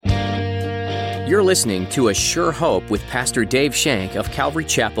You're listening to A Sure Hope with Pastor Dave Shank of Calvary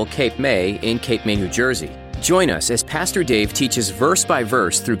Chapel, Cape May in Cape May, New Jersey. Join us as Pastor Dave teaches verse by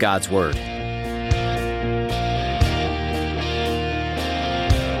verse through God's Word.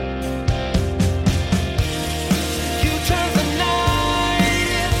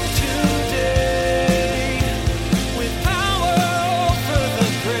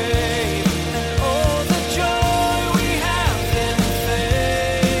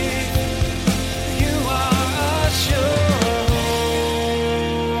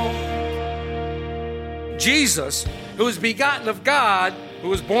 Jesus, who is begotten of God, who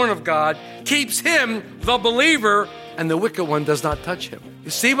was born of God, keeps him, the believer, and the wicked one does not touch him. You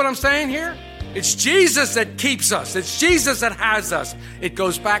see what I'm saying here? It's Jesus that keeps us. It's Jesus that has us. It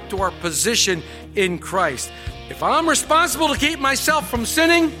goes back to our position in Christ. If I'm responsible to keep myself from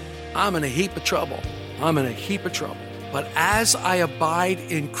sinning, I'm in a heap of trouble. I'm in a heap of trouble. But as I abide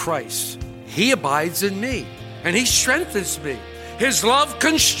in Christ, he abides in me, and he strengthens me. His love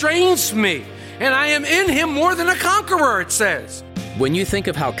constrains me. And I am in him more than a conqueror, it says. When you think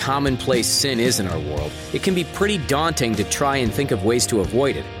of how commonplace sin is in our world, it can be pretty daunting to try and think of ways to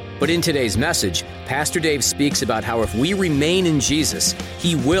avoid it. But in today's message, Pastor Dave speaks about how if we remain in Jesus,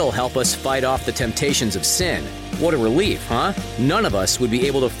 he will help us fight off the temptations of sin. What a relief, huh? None of us would be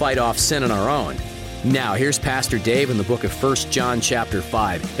able to fight off sin on our own. Now, here's Pastor Dave in the book of 1 John chapter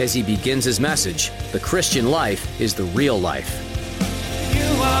 5 as he begins his message, The Christian Life is the Real Life.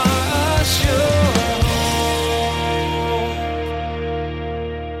 You are sure.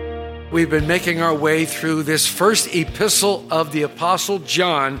 We've been making our way through this first epistle of the Apostle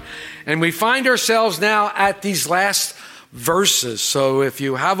John, and we find ourselves now at these last verses. So if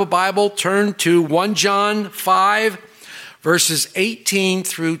you have a Bible, turn to 1 John 5, verses 18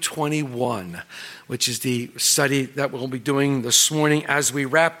 through 21, which is the study that we'll be doing this morning as we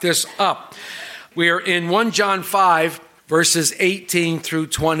wrap this up. We are in 1 John 5, verses 18 through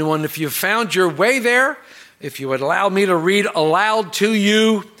 21. If you found your way there, if you would allow me to read aloud to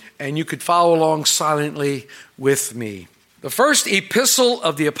you, and you could follow along silently with me. The first epistle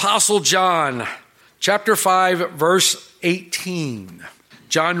of the Apostle John, chapter 5, verse 18.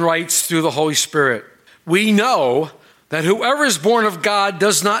 John writes through the Holy Spirit, "We know that whoever is born of God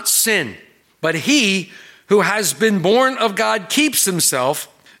does not sin, but he who has been born of God keeps himself,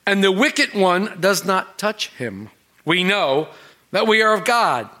 and the wicked one does not touch him. We know that we are of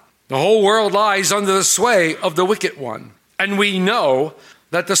God. The whole world lies under the sway of the wicked one. And we know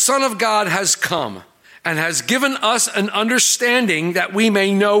that the Son of God has come and has given us an understanding that we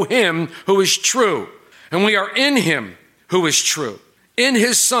may know him who is true. And we are in him who is true, in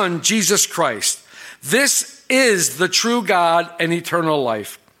his Son, Jesus Christ. This is the true God and eternal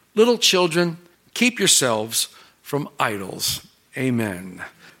life. Little children, keep yourselves from idols." Amen.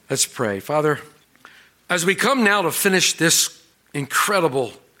 Let's pray. Father, as we come now to finish this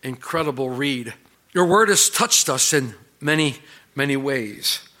incredible read, your word has touched us in many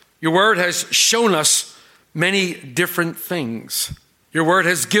ways. Your word has shown us many different things. Your word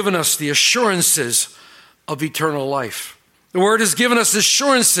has given us the assurances of eternal life. The word has given us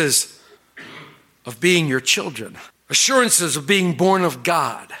assurances of being your children, assurances of being born of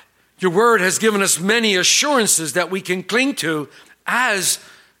God. Your word has given us many assurances that we can cling to as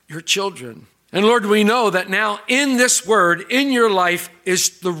your children. And Lord, we know that now in this word, in your life, is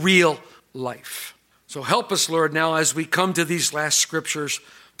the real life. So help us, Lord, now as we come to these last scriptures,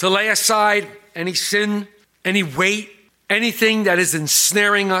 to lay aside any sin, any weight, anything that is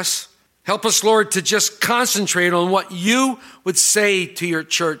ensnaring us. Help us, Lord, to just concentrate on what you would say to your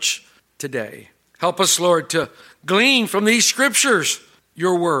church today. Help us, Lord, to glean from these scriptures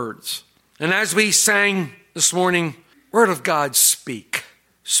your words. And as we sang this morning, Word of God, speak.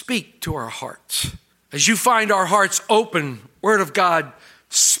 Speak to our hearts. As you find our hearts open, Word of God,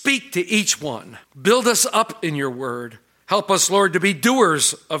 speak to each one. Build us up in your word. Help us, Lord, to be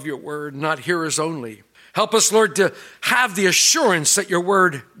doers of your word, not hearers only. Help us, Lord, to have the assurance that your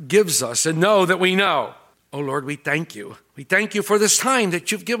word gives us and know that we know. Oh, Lord, we thank you. We thank you for this time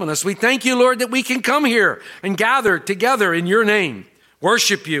that you've given us. We thank you, Lord, that we can come here and gather together in your name,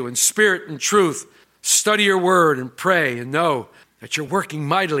 worship you in spirit and truth, study your word and pray and know that you're working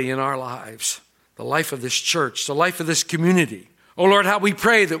mightily in our lives, the life of this church, the life of this community. Oh, Lord, how we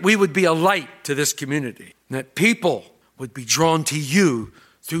pray that we would be a light to this community, and that people would be drawn to you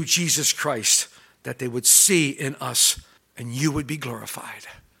through Jesus Christ, that they would see in us and you would be glorified.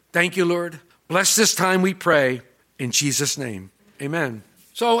 Thank you, Lord. Bless this time, we pray, in Jesus' name. Amen.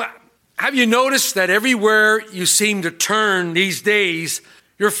 So have you noticed that everywhere you seem to turn these days,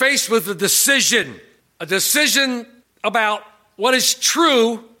 you're faced with a decision about what is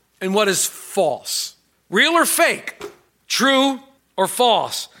true and what is false. Real or fake, true or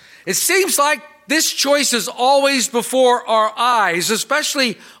false. It seems like this choice is always before our eyes,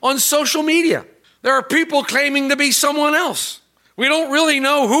 especially on social media. There are people claiming to be someone else. We don't really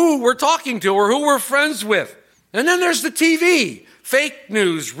know who we're talking to or who we're friends with. And then there's the TV, fake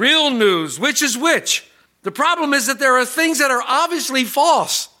news, real news, which is which. The problem is that there are things that are obviously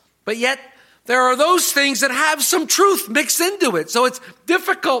false, but yet there are those things that have some truth mixed into it. So it's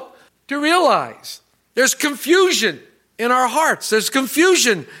difficult to realize. There's confusion in our hearts. There's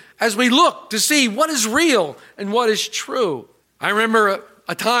confusion as we look to see what is real and what is true. I remember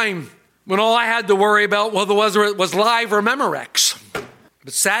a time when all I had to worry about whether it was live or Memorex.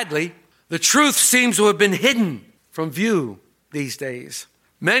 But sadly, the truth seems to have been hidden from view these days.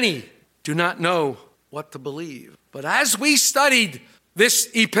 Many do not know what to believe. But as we studied this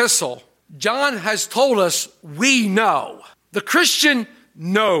epistle, John has told us we know. The Christian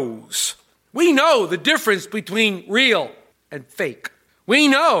knows. We know the difference between real and fake. We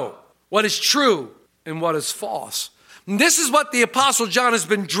know what is true and what is false. And this is what the Apostle John has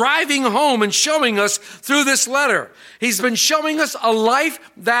been driving home and showing us through this letter. He's been showing us a life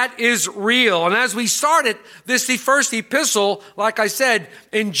that is real. And as we started this first epistle, like I said,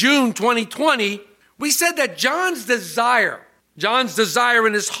 in June 2020, we said that John's desire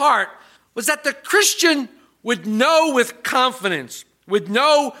in his heart was that the Christian would know with confidence, would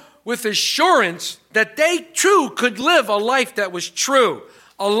know with assurance that they too could live a life that was true,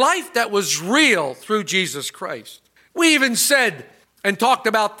 a life that was real through Jesus Christ. We even said and talked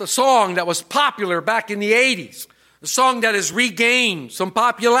about the song that was popular back in the 80s, the song that has regained some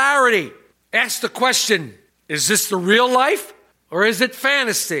popularity. Ask the question, is this the real life or is it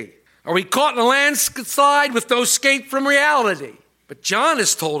fantasy? Are we caught in a landslide with no escape from reality? But John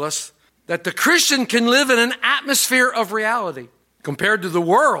has told us that the Christian can live in an atmosphere of reality compared to the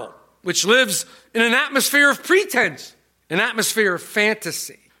world, which lives in an atmosphere of pretense, an atmosphere of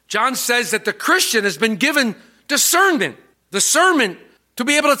fantasy. John says that the Christian has been given discernment to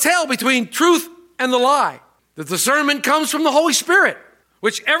be able to tell between truth and the lie. The discernment comes from the Holy Spirit,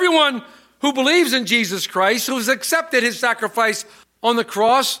 which everyone who believes in Jesus Christ, who has accepted his sacrifice on the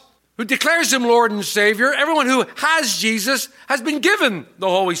cross, who declares him Lord and Savior, everyone who has Jesus has been given the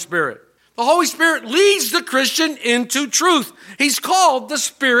Holy Spirit. The Holy Spirit leads the Christian into truth. He's called the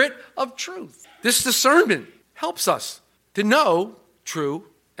Spirit of truth. This discernment helps us to know true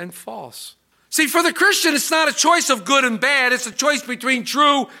and false. See, for the Christian, it's not a choice of good and bad. It's a choice between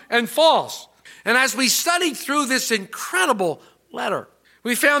true and false. And as we studied through this incredible letter,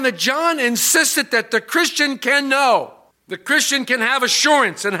 we found that John insisted that the Christian can know. The Christian can have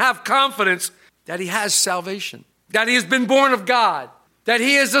assurance and have confidence that he has salvation, that he has been born of God, that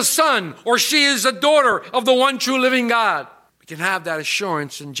he is a son or she is a daughter of the one true living God. We can have that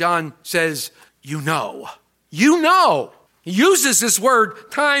assurance. And John says, you know. You know. He uses this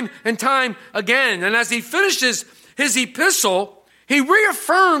word time and time again. And as he finishes his epistle, he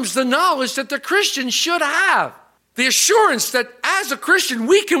reaffirms the knowledge that the Christian should have. The assurance that as a Christian,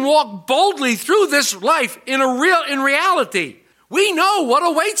 we can walk boldly through this life in reality. We know what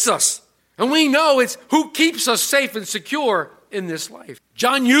awaits us. And we know it's who keeps us safe and secure in this life.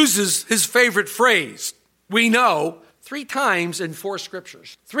 John uses his favorite phrase, we know, 3 times in 4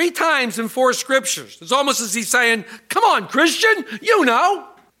 scriptures. 3 times in 4 scriptures. It's almost as he's saying, come on, Christian, you know.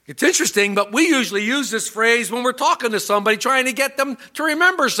 It's interesting, but we usually use this phrase when we're talking to somebody, trying to get them to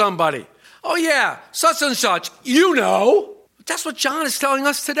remember somebody. Oh yeah, such and such, you know. That's what John is telling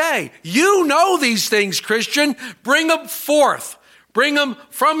us today. You know these things, Christian. Bring them forth. Bring them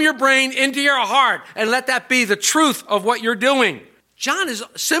from your brain into your heart and let that be the truth of what you're doing. John is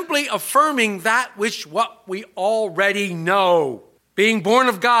simply affirming that what we already know. Being born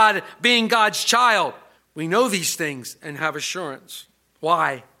of God, being God's child. We know these things and have assurance.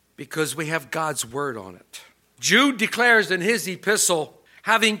 Why? Because we have God's word on it. Jude declares in his epistle,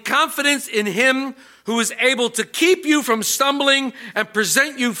 having confidence in him who is able to keep you from stumbling and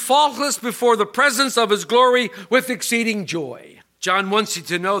present you faultless before the presence of his glory with exceeding joy. John wants you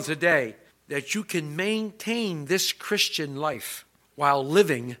to know today that you can maintain this Christian life while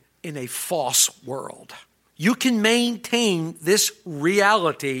living in a false world. You can maintain this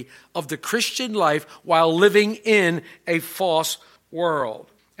reality of the Christian life while living in a false world.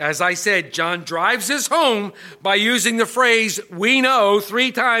 As I said, John drives this home by using the phrase, we know,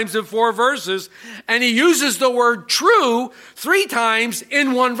 3 times in 4 verses, and he uses the word true 3 times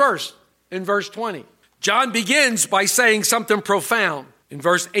in 1 verse, in verse 20. John begins by saying something profound in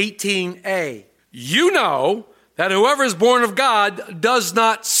verse 18a. You know that whoever is born of God does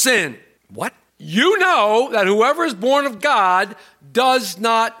not sin. What? You know that whoever is born of God does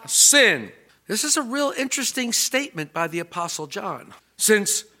not sin. This is a real interesting statement by the Apostle John,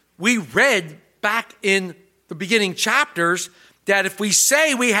 since we read back in the beginning chapters that if we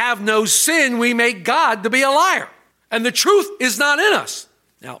say we have no sin, we make God to be a liar, and the truth is not in us.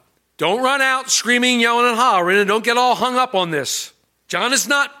 Now, don't run out screaming, yelling, and hollering, and don't get all hung up on this. John is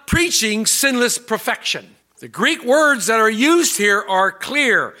not preaching sinless perfection. The Greek words that are used here are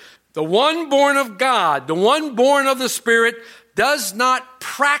clear. The one born of God, the one born of the Spirit, does not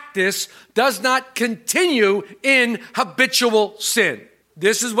practice, does not continue in habitual sin.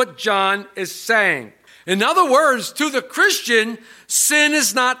 This is what John is saying. In other words, to the Christian, sin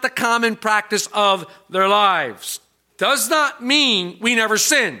is not the common practice of their lives. Does not mean we never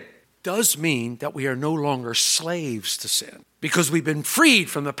sin. Does mean that we are no longer slaves to sin, because we've been freed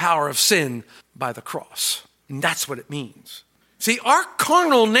from the power of sin by the cross. And that's what it means. See, our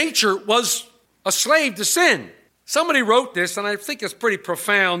carnal nature was a slave to sin. Somebody wrote this, and I think it's pretty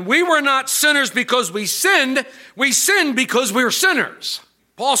profound. We were not sinners because we sinned because we were sinners.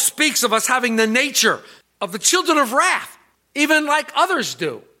 Paul speaks of us having the nature of the children of wrath, even like others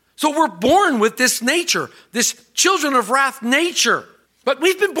do. So we're born with this nature, this children of wrath nature. But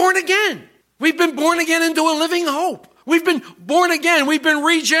we've been born again. We've been born again into a living hope. We've been born again. We've been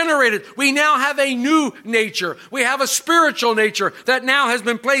regenerated. We now have a new nature. We have a spiritual nature that now has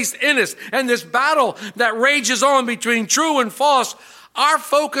been placed in us. And this battle that rages on between true and false, our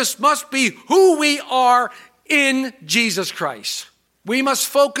focus must be who we are in Jesus Christ. We must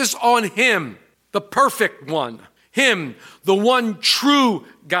focus on Him, the perfect one. Him, the one true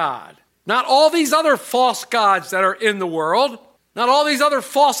God. Not all these other false gods that are in the world. Not all these other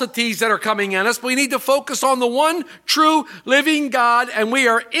falsities that are coming at us. We need to focus on the one true living God, and we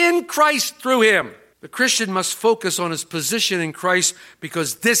are in Christ through Him. The Christian must focus on his position in Christ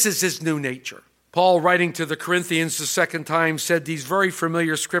because this is his new nature. Paul, writing to the Corinthians the second time, said these very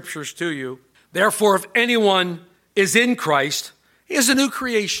familiar scriptures to you. Therefore, if anyone is in Christ, he is a new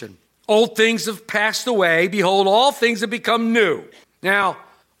creation. Old things have passed away. Behold, all things have become new. Now,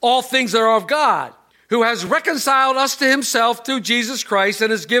 all things are of God, who has reconciled us to Himself through Jesus Christ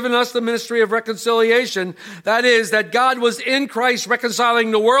and has given us the ministry of reconciliation. That is, that God was in Christ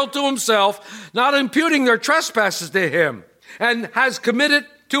reconciling the world to Himself, not imputing their trespasses to Him, and has committed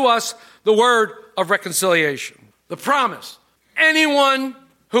to us the word of reconciliation. The promise, anyone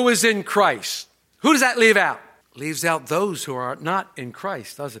who is in Christ. Who does that leave out? Leaves out those who are not in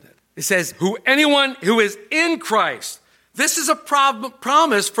Christ, doesn't it? It says, anyone who is in Christ. This is a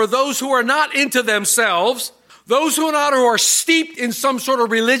promise for those who are not into themselves, those who are steeped in some sort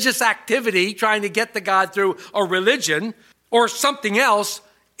of religious activity, trying to get to God through a religion or something else.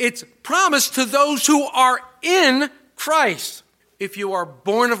 It's promised to those who are in Christ. If you are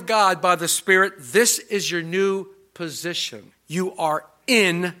born of God by the Spirit, this is your new position. You are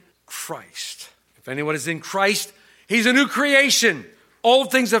in Christ. If anyone is in Christ, he's a new creation.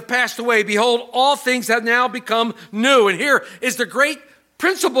 Old things have passed away. Behold, all things have now become new. And here is the great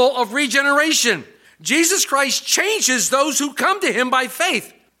principle of regeneration. Jesus Christ changes those who come to Him by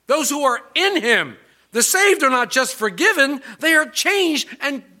faith, those who are in Him. The saved are not just forgiven, they are changed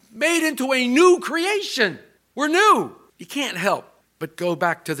and made into a new creation. We're new. You can't help but go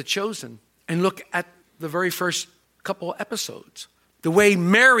back to the chosen and look at the very first couple episodes. The way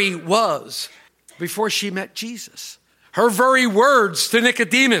Mary was before she met Jesus. Her very words to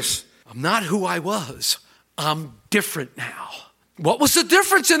Nicodemus, I'm not who I was. I'm different now. What was the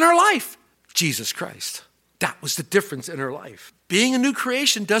difference in her life? Jesus Christ. That was the difference in her life. Being a new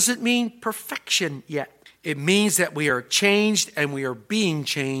creation doesn't mean perfection yet. It means that we are changed and we are being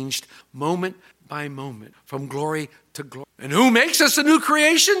changed moment by moment from glory to glory. And who makes us a new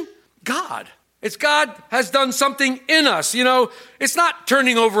creation? God. It's God has done something in us. You know, it's not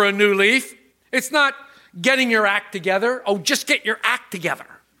turning over a new leaf. It's not getting your act together. Oh, just get your act together.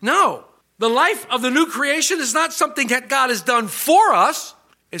 No. The life of the new creation is not something that God has done for us.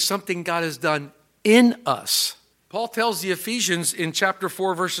 It's something God has done in us. Paul tells the Ephesians in chapter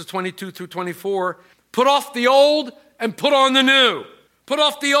 4, verses 22 through 24, put off the old and put on the new. Put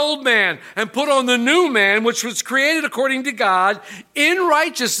off the old man and put on the new man, which was created according to God in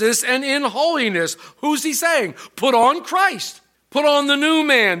righteousness and in holiness. Who's he saying? Put on Christ. Put on the new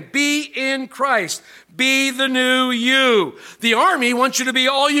man. Be in Christ. Be the new you. The army wants you to be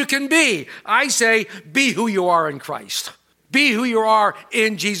all you can be. I say, be who you are in Christ. Be who you are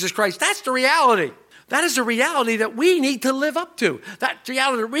in Jesus Christ. That's the reality. That is the reality that we need to live up to. That's the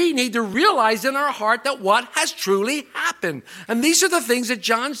reality that we need to realize in our heart that what has truly happened. And these are the things that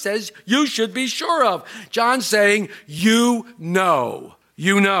John says you should be sure of. John's saying, you know.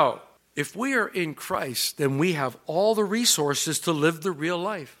 If we are in Christ, then we have all the resources to live the real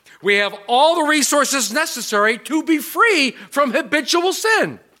life. We have all the resources necessary to be free from habitual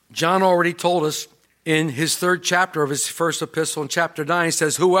sin. John already told us in his 3rd chapter of his first epistle in chapter 9, he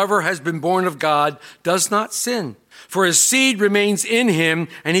says, whoever has been born of God does not sin, for his seed remains in him,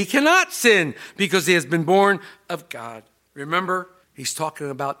 and he cannot sin because he has been born of God. Remember, he's talking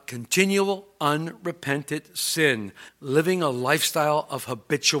about continual, unrepentant sin, living a lifestyle of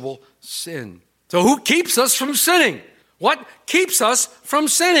habitual sin. So who keeps us from sinning? What keeps us from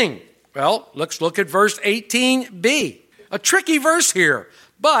sinning? Well, let's look at verse 18b. A tricky verse here.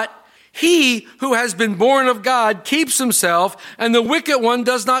 But he who has been born of God keeps himself, and the wicked one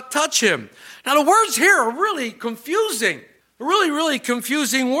does not touch him. Now, the words here are really confusing. Really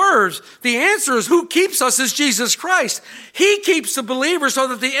confusing words. The answer is who keeps us is Jesus Christ. He keeps the believer so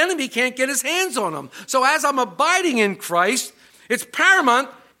that the enemy can't get his hands on them. So as I'm abiding in Christ, it's paramount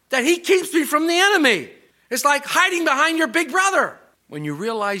that he keeps me from the enemy. It's like hiding behind your big brother. When you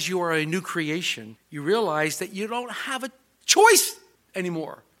realize you are a new creation, you realize that you don't have a choice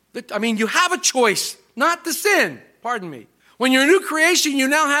anymore. You have a choice not to sin. Pardon me. When you're a new creation, you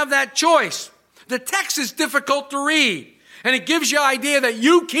now have that choice. The text is difficult to read, and it gives you an idea that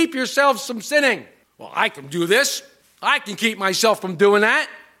you keep yourselves from sinning. Well, I can do this. I can keep myself from doing that.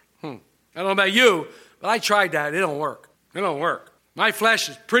 I don't know about you, but I tried that. It don't work. It don't work. My flesh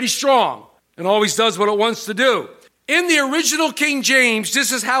is pretty strong and always does what it wants to do. In the original King James,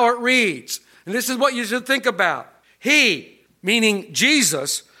 this is how it reads, and this is what you should think about. He, meaning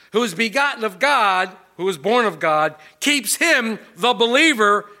Jesus, who is begotten of God, who is born of God, keeps him, the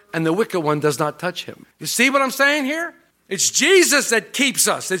believer, and the wicked one does not touch him. You see what I'm saying here? It's Jesus that keeps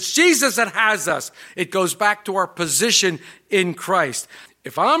us. It's Jesus that has us. It goes back to our position in Christ.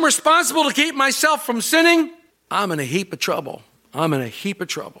 If I'm responsible to keep myself from sinning, I'm in a heap of trouble.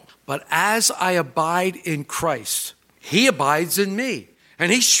 But as I abide in Christ, he abides in me,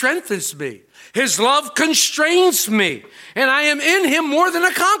 and he strengthens me. His love constrains me, and I am in him more than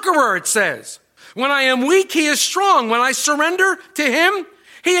a conqueror, it says. When I am weak, he is strong. When I surrender to him,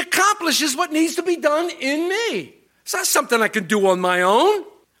 he accomplishes what needs to be done in me. It's not something I can do on my own.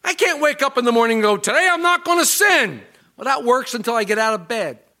 I can't wake up in the morning and go, today I'm not going to sin. Well, that works until I get out of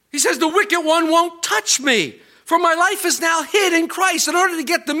bed. He says, the wicked one won't touch me, for my life is now hid in Christ. In order to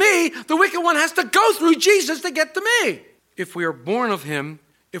get to me, the wicked one has to go through Jesus to get to me. If we are born of him,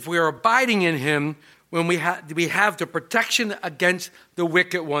 if we are abiding in him, when we have the protection against the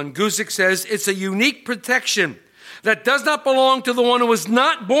wicked one. Guzik says it's a unique protection that does not belong to the one who is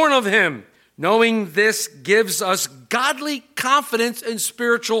not born of him. Knowing this gives us godly confidence in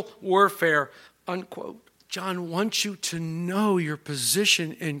spiritual warfare, unquote. John wants you to know your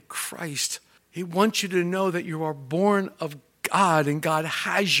position in Christ. He wants you to know that you are born of God, and God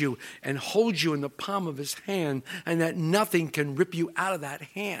has you and holds you in the palm of his hand, and that nothing can rip you out of that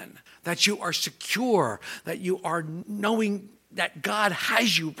hand, that you are secure, that you are knowing that God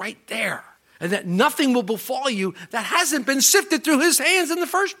has you right there, and that nothing will befall you that hasn't been sifted through his hands in the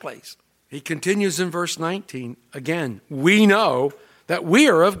first place. He continues in verse 19, again, we know that we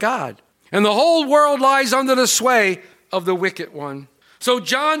are of God, and the whole world lies under the sway of the wicked one. So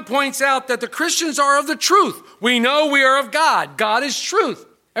John points out that the Christians are of the truth. We know we are of God. God is truth.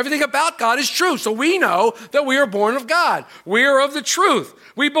 Everything about God is true. So we know that we are born of God. We are of the truth.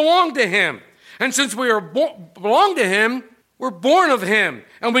 We belong to him. And since we belong to him, we're born of him.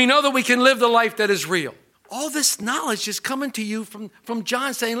 And we know that we can live the life that is real. All this knowledge is coming to you from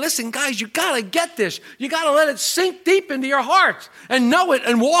John saying, listen, guys, you got to get this. You got to let it sink deep into your hearts and know it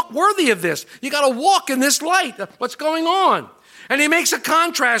and walk worthy of this. You got to walk in this light. What's going on? And he makes a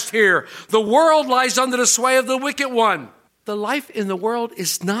contrast here. The world lies under the sway of the wicked one. The life in the world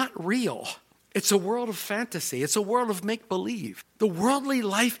is not real. It's a world of fantasy. It's a world of make-believe. The worldly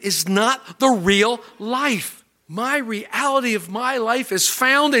life is not the real life. My reality of my life is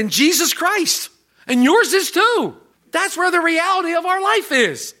found in Jesus Christ. And yours is too. That's where the reality of our life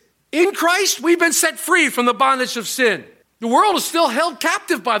is. In Christ, we've been set free from the bondage of sin. The world is still held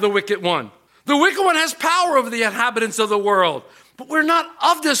captive by the wicked one. The wicked one has power over the inhabitants of the world. But we're not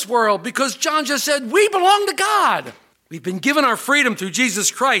of this world because John just said we belong to God. We've been given our freedom through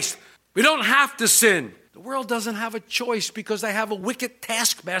Jesus Christ. We don't have to sin. The world doesn't have a choice because they have a wicked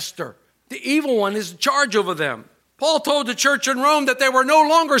taskmaster. The evil one is in charge over them. Paul told the church in Rome that they were no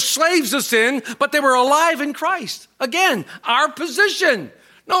longer slaves of sin, but they were alive in Christ. Again, our position.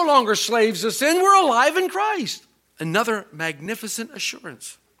 No longer slaves of sin, we're alive in Christ. Another magnificent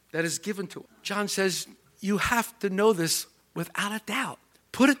assurance that is given to us. John says, you have to know this without a doubt.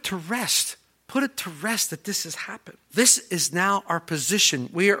 Put it to rest. put it to rest that this has happened. This is now our position.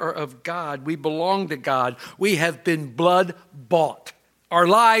 We are of God. We belong to God. We have been blood bought. Our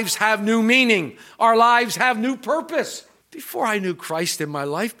lives have new meaning. Our lives have new purpose. Before I knew Christ in my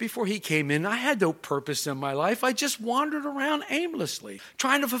life, before he came in, I had no purpose in my life. I just wandered around aimlessly,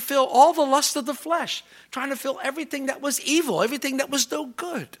 trying to fulfill all the lust of the flesh, trying to fulfill everything that was evil, everything that was no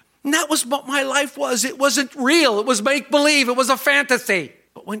good. And that was what my life was. It wasn't real. It was make-believe. It was a fantasy.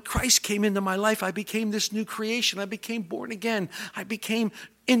 But when Christ came into my life, I became this new creation. I became born again. I became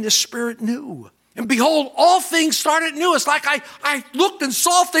in the Spirit new. And behold, all things started new. It's like I looked and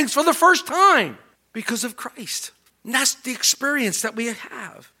saw things for the first time because of Christ. And that's the experience that we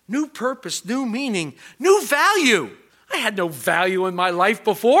have. New purpose, new meaning, new value. I had no value in my life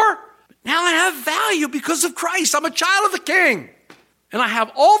before. But now I have value because of Christ. I'm a child of the King. And I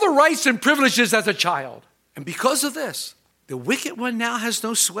have all the rights and privileges as a child. And because of this, the wicked one now has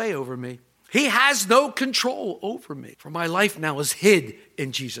no sway over me. He has no control over me. For my life now is hid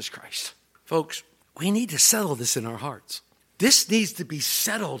in Jesus Christ. Folks, we need to settle this in our hearts. This needs to be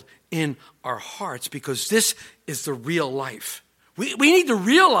settled in our hearts because this is the real life. We need to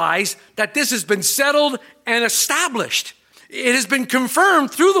realize that this has been settled and established. It has been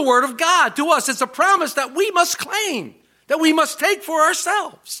confirmed through the Word of God to us. It's a promise that we must claim, that we must take for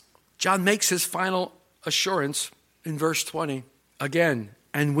ourselves. John makes his final assurance in verse 20 again.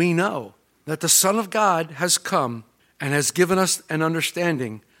 And we know that the Son of God has come and has given us an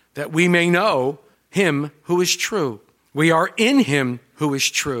understanding that we may know him who is true. We are in him who is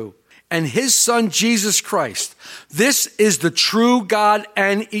true, and his Son, Jesus Christ. This is the true God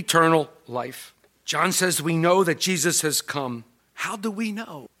and eternal life. John says we know that Jesus has come. How do we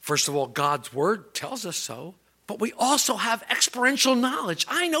know? First of all, God's word tells us so, but we also have experiential knowledge.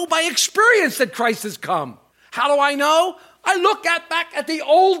 I know by experience that Christ has come. How do I know? I look back at the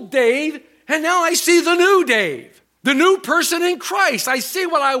old Dave, and now I see the new Dave, the new person in Christ. I see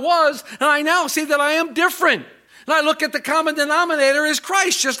what I was, and I now see that I am different. And I look at the common denominator as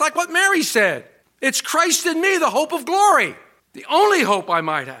Christ, just like what Mary said. It's Christ in me, the hope of glory. The only hope I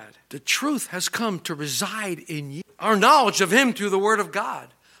might add. The truth has come to reside in you. Our knowledge of him through the Word of God,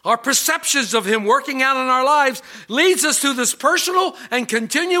 our perceptions of him working out in our lives leads us to this personal and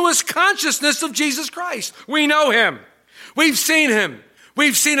continuous consciousness of Jesus Christ. We know him. We've seen him.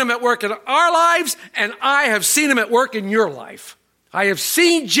 We've seen him at work in our lives, and I have seen him at work in your life. I have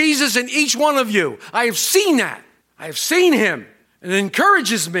seen Jesus in each one of you. I have seen that. I have seen him, and it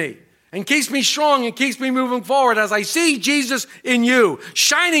encourages me and keeps me strong and keeps me moving forward as I see Jesus in you,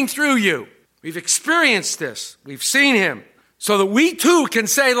 shining through you. We've experienced this. We've seen him. So that we too can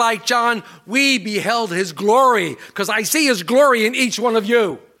say like John, we beheld his glory, because I see his glory in each one of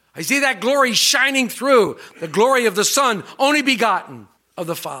you. I see that glory shining through, the glory of the Son, only begotten of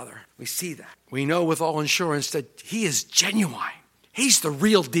the Father. We see that. We know with all assurance that he is genuine. He's the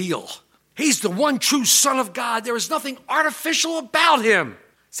real deal. He's the one true Son of God. There is nothing artificial about him.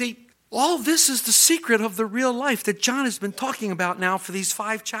 See, all this is the secret of the real life that John has been talking about now for these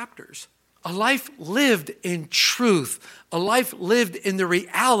 5 chapters. A life lived in truth. A life lived in the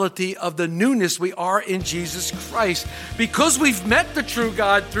reality of the newness we are in Jesus Christ. Because we've met the true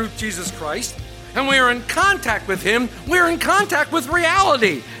God through Jesus Christ, and we are in contact with him, we're in contact with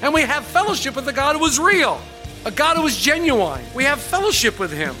reality. And we have fellowship with the God who is real, a God who is genuine. We have fellowship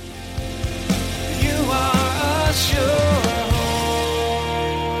with him. You are a sure hope.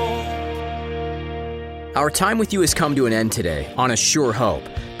 Our time with you has come to an end today on A Sure Hope.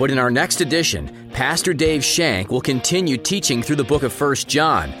 But in our next edition, Pastor Dave Shank will continue teaching through the book of 1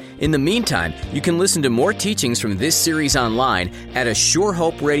 John. In the meantime, you can listen to more teachings from this series online at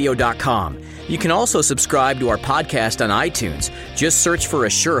ASureHopeRadio.com. You can also subscribe to our podcast on iTunes. Just search for A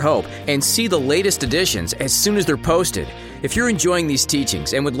Sure Hope and see the latest editions as soon as they're posted. If you're enjoying these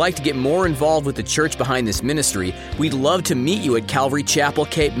teachings and would like to get more involved with the church behind this ministry, we'd love to meet you at Calvary Chapel,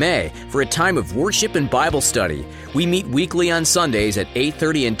 Cape May for a time of worship and Bible study. We meet weekly on Sundays at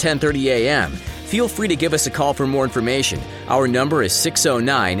 8:30 and 10:30 a.m. Feel free to give us a call for more information. Our number is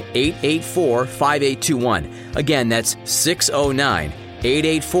 609-884-5821. Again, that's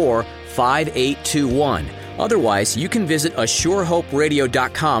 609-884-5821. Otherwise, you can visit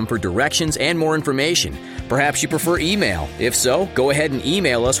ASureHopeRadio.com for directions and more information. Perhaps you prefer email. If so, go ahead and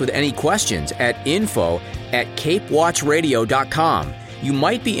email us with any questions at info@capewatchradio.com. You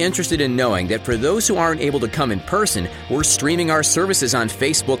might be interested in knowing that for those who aren't able to come in person, we're streaming our services on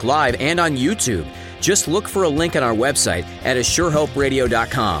Facebook Live and on YouTube. Just look for a link on our website at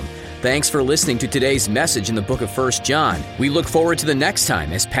ASureHopeRadio.com. Thanks for listening to today's message in the book of 1 John. We look forward to the next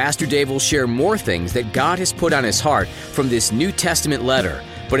time as Pastor Dave will share more things that God has put on his heart from this New Testament letter.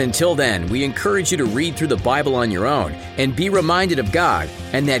 But until then, we encourage you to read through the Bible on your own and be reminded of God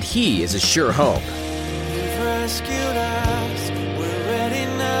and that He is a sure hope. Rescue